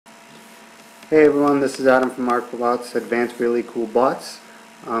Hey everyone, this is Adam from ARCbot's Advanced Really Cool Bots.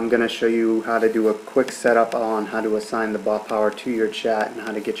 I'm going to show you how to do a quick setup on how to assign the bot power to your chat and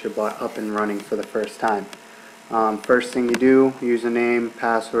how to get your bot up and running for the first time. First thing you do, username,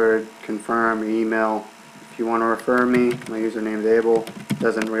 password, confirm, email. If you want to refer me, my username is Abel.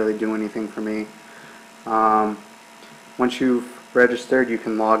 Doesn't really do anything for me. Once you've registered, you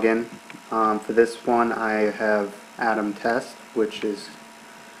can log in. For this one, I have Adam Test, which is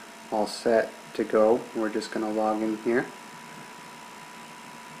all set to go. We're just going to log in here.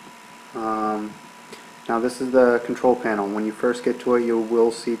 Now this is the control panel. When you first get to it, you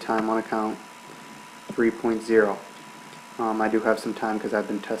will see time on account 3.0. I do have some time because I've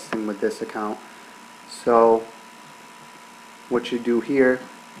been testing with this account. So what you do here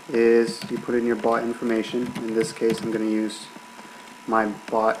is you put in your bot information. In this case, I'm going to use my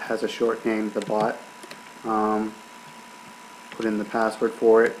bot has a short name, the bot. Put in the password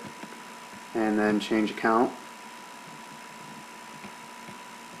for it, and then change account.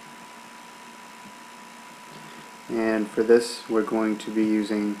 And for this, we're going to be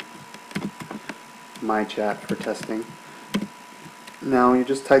using my chat for testing. Now you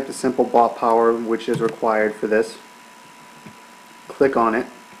just type the simple bot power which is required for this. Click on it,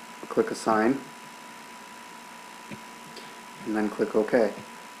 click assign, and then click OK.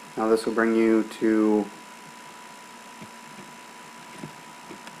 Now this will bring you to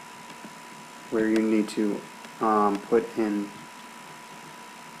where you need to put in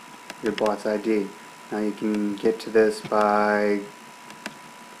your bot's ID. Now you can get to this by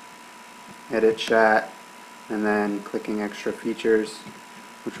edit chat and then clicking extra features,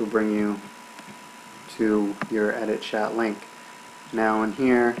 which will bring you to your edit chat link. Now in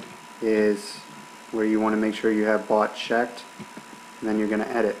here is where you want to make sure you have bot checked, and then you're going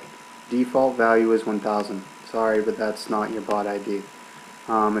to edit. Default value is 1000. Sorry, but that's not your bot ID.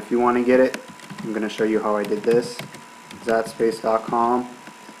 If you want to get it, I'm going to show you how I did this.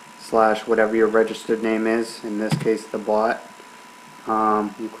 zatspace.com/whatever your registered name is, in this case the bot.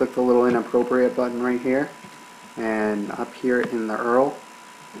 You click the little inappropriate button right here, and up here in the URL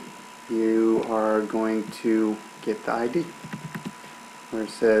you are going to get the ID where it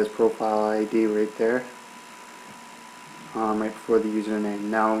says profile ID right there, right before the username.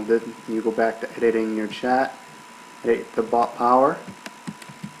 Now you go back to editing your chat, edit the bot power.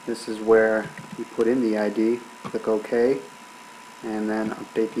 This is where you put in the ID, click OK, and then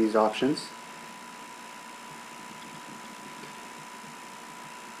update these options.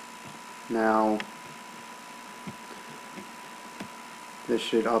 Now this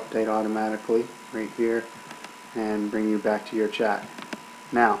should update automatically right here and bring you back to your chat.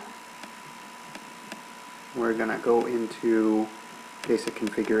 Now we're gonna go into basic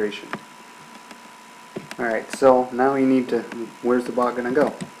configuration. Alright, so now you need to, where's the bot gonna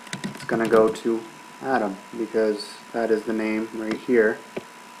go? It's gonna go to Adam, because that is the name right here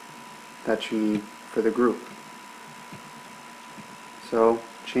that you need for the group. So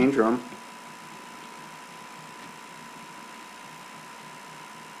change room,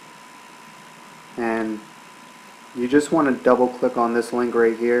 and you just want to double click on this link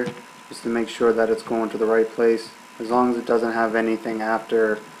right here just to make sure that it's going to the right place. As long as it doesn't have anything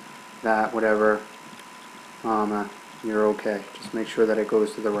after that, whatever, you're okay. Just make sure that it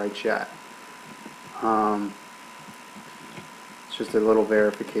goes to the right chat. It's just a little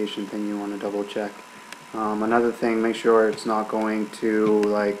verification thing you want to double check. Another thing, make sure it's not going to,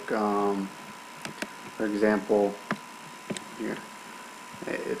 like, for example, here,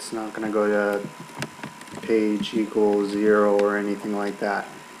 it's not going to go to page equals 0 or anything like that.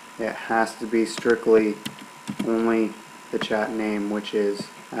 It has to be strictly only the chat name, which is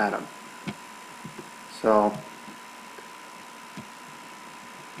Adam. So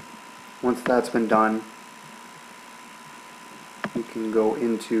once that's been done, you can go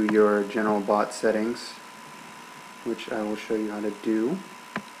into your general bot settings, which I will show you how to do.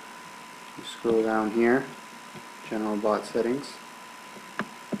 You scroll down here, general bot settings.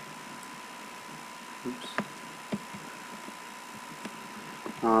 Oops.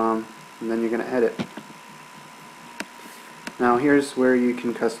 And then you're going to edit. Now here's where you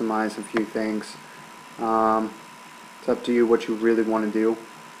can customize a few things. It's up to you what you really want to do.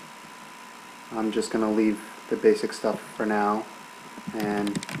 I'm just going to leave the basic stuff for now,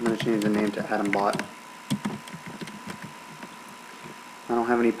 and I'm going to change the name to ARCbot. I don't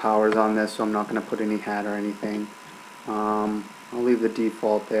have any powers on this, so I'm not going to put any hat or anything. I'll leave the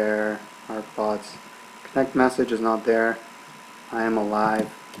default there, ARCbots. Connect message is not there. I am alive.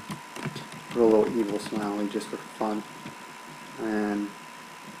 Put a little evil smiley just for fun. And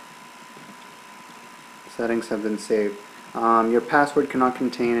settings have been saved. Your password cannot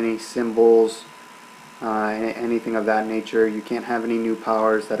contain any symbols, anything of that nature. You can't have any new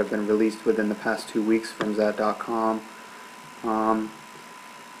powers that have been released within the past 2 weeks from Zat.com.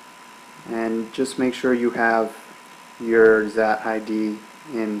 And just make sure you have your Zat ID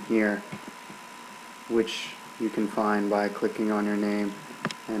in here, which you can find by clicking on your name,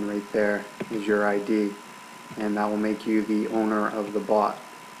 and right there is your ID, and that will make you the owner of the bot.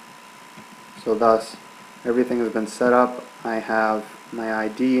 So thus, everything has been set up. I have my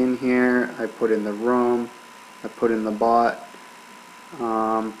ID in here, I put in the room, I put in the bot.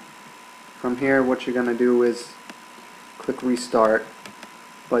 From here, what you're going to do is click restart,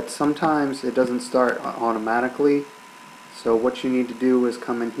 but sometimes it doesn't start automatically. So what you need to do is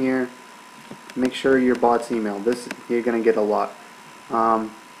come in here, make sure your bot's email. This you're going to get a lot.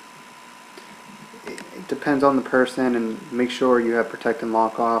 It depends on the person, and make sure you have protect and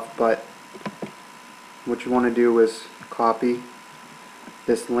lock off, but what you want to do is copy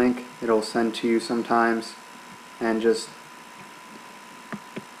this link. It'll send to you sometimes, and just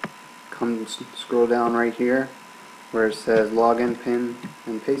scroll down right here where it says login pin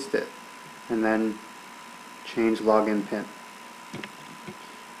and paste it, and then change login pin.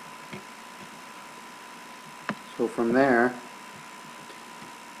 So from there,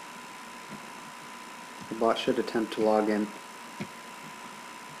 the bot should attempt to log in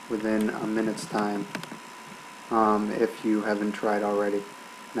within a minute's time, if you haven't tried already.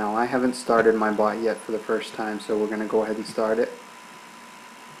 Now, I haven't started my bot yet for the first time, so we're going to go ahead and start it.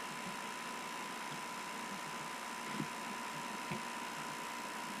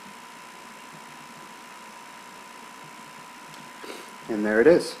 And there it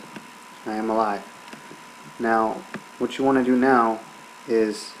is. I am alive. Now, what you want to do now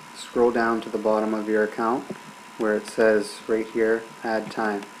is scroll down to the bottom of your account where it says right here, add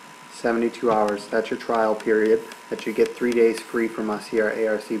time, 72 hours. That's your trial period that you get 3 days free from us here at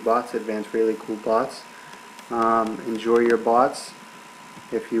ARCbots, Advanced Really Cool Bots. Enjoy your bots.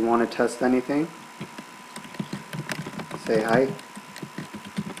 If you want to test anything, say hi.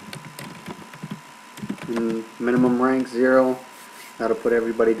 Minimum rank 0. That'll put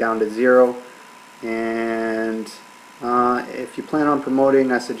everybody down to 0. And if you plan on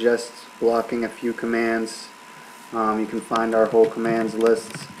promoting, I suggest blocking a few commands. You can find our whole commands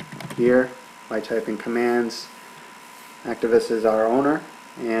list here by typing commands. Activist is our owner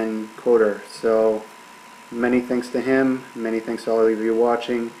and coder. So many thanks to him. Many thanks to all of you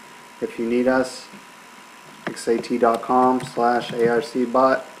watching. If you need us,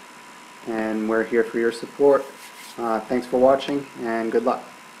 xat.com/ARCbot, and we're here for your support. Thanks for watching, and good luck.